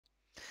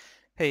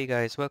Hey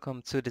guys,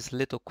 welcome to this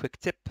little quick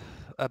tip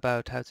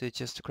about how to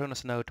adjust the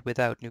Kronos node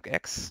without Nuke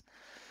X.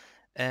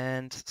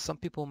 And some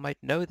people might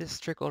know this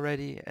trick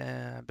already,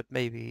 but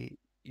maybe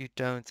you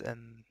don't,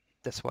 and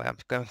that's why I'm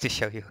going to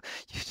show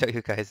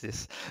you guys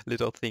this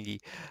little thingy.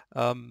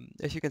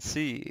 As you can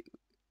see,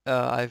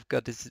 I've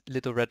got this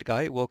little red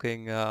guy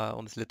walking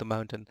on this little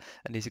mountain,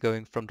 and he's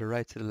going from the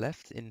right to the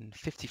left in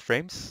 50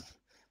 frames,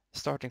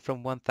 starting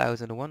from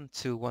 1001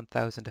 to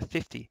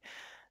 1050.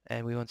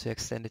 And we want to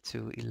extend it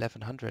to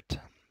 1100.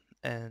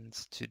 And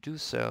to do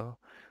so,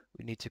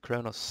 we need to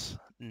Kronos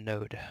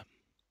node.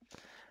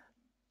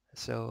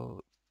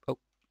 So,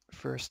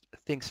 first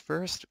things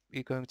first,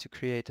 we're going to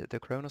create the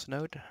Kronos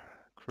node.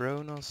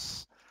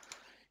 Kronos,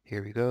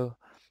 here we go.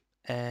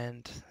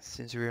 And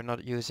since we're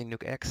not using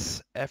Nuke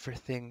X,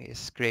 everything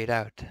is grayed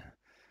out.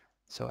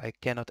 So I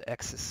cannot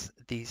access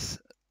these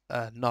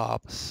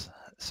knobs.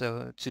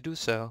 So to do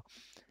so,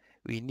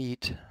 we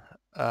need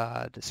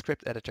the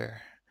script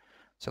editor.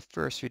 So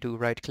first we do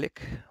right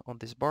click on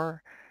this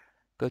bar,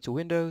 go to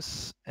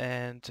Windows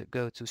and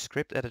go to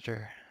script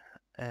editor,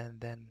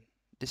 and then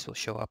this will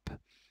show up.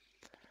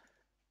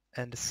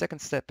 And the second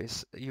step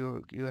is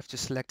you have to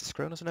select this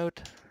Kronos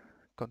node,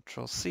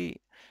 Control C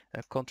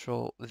and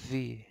Control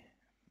V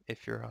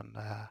if you're on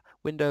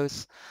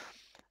Windows.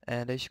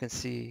 And as you can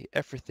see,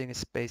 everything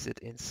is pasted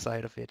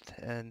inside of it,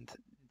 and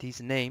these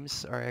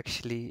names are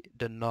actually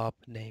the knob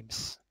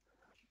names.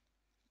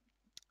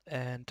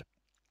 And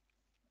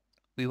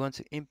we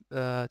want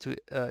to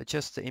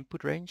adjust the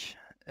input range,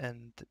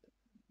 and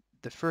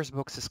the first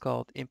box is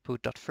called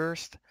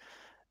input.first,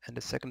 and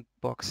the second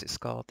box is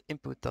called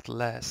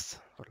input.last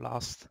or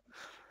last.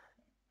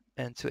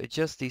 And to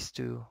adjust these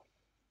two,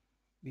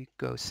 we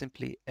go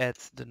simply add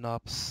the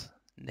knobs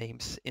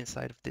names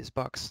inside of this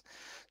box.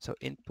 So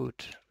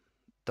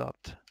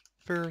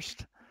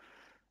input.first,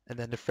 and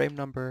then the frame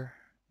number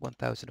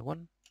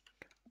 1001,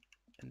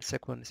 and the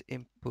second one is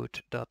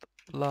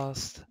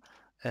input.last,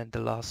 and the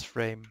last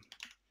frame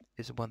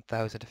is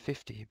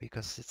 1050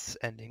 because it's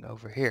ending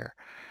over here.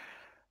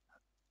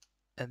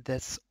 And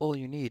that's all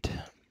you need.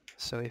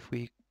 So if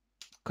we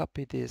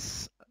copy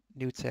this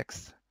new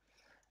text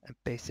and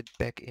paste it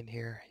back in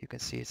here, you can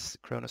see it's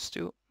Kronos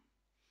 2.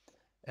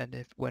 And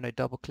if when I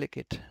double click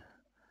it,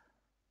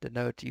 the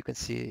node, you can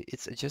see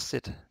it's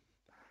adjusted.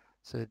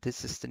 So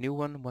this is the new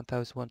one,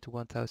 1001 to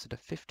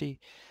 1050,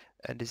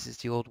 and this is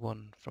the old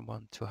one from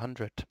 1 to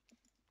 100.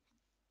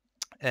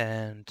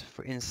 And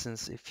for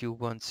instance, if you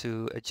want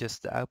to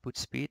adjust the output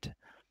speed,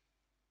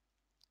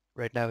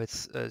 right now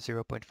it's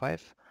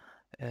 0.5,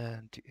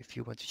 and if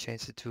you want to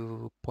change it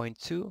to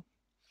 0.2,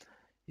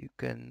 you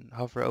can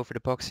hover over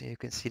the box and you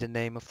can see the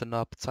name of the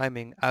knob,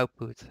 timing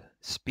output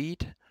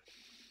speed.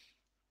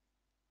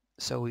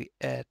 So we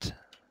add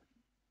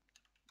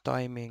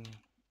timing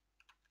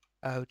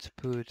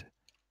output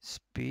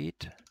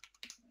speed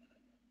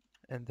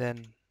and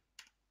then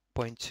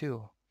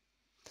 0.2.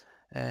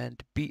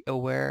 And be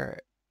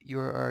aware you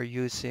are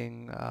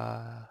using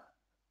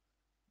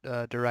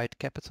the right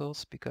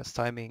capitals, because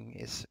timing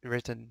is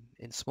written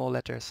in small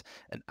letters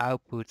and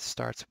output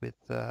starts with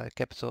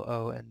capital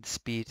O and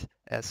speed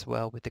as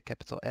well with the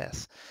capital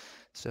S.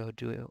 So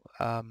do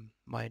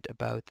mind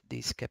about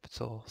these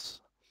capitals,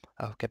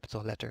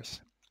 capital letters.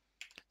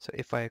 So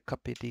if I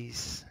copy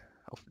these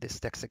of this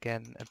text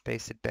again and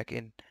paste it back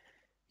in,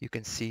 you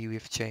can see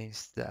we've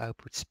changed the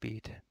output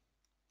speed.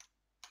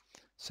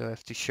 So I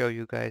have to show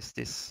you guys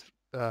this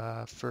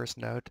first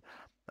node,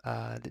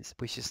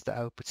 which is the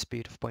output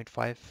speed of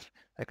 0.5.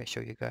 I can show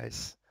you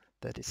guys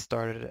that it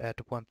started at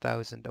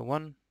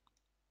 1001,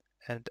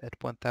 and at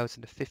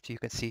 1050 you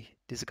can see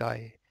this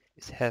guy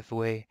is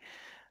halfway,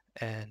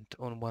 and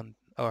on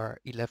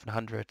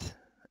 1100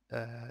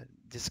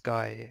 this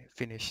guy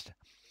finished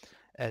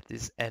at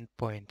this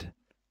endpoint.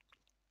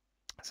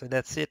 So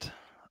that's it.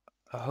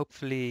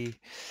 Hopefully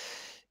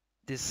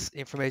this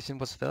information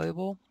was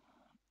valuable.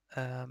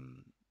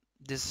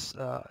 This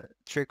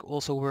trick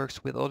also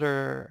works with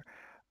other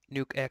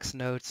Nuke X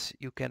nodes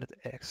you cannot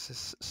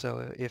access.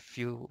 So if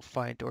you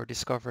find or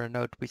discover a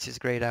node which is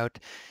grayed out,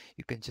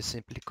 you can just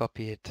simply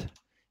copy it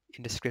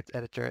in the script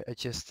editor,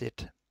 adjust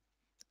it,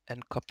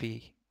 and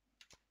copy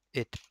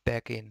it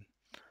back in.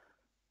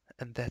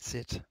 And that's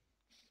it.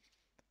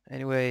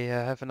 Anyway,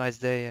 have a nice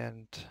day,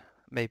 and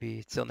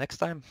maybe till next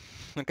time.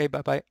 Okay,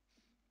 bye bye.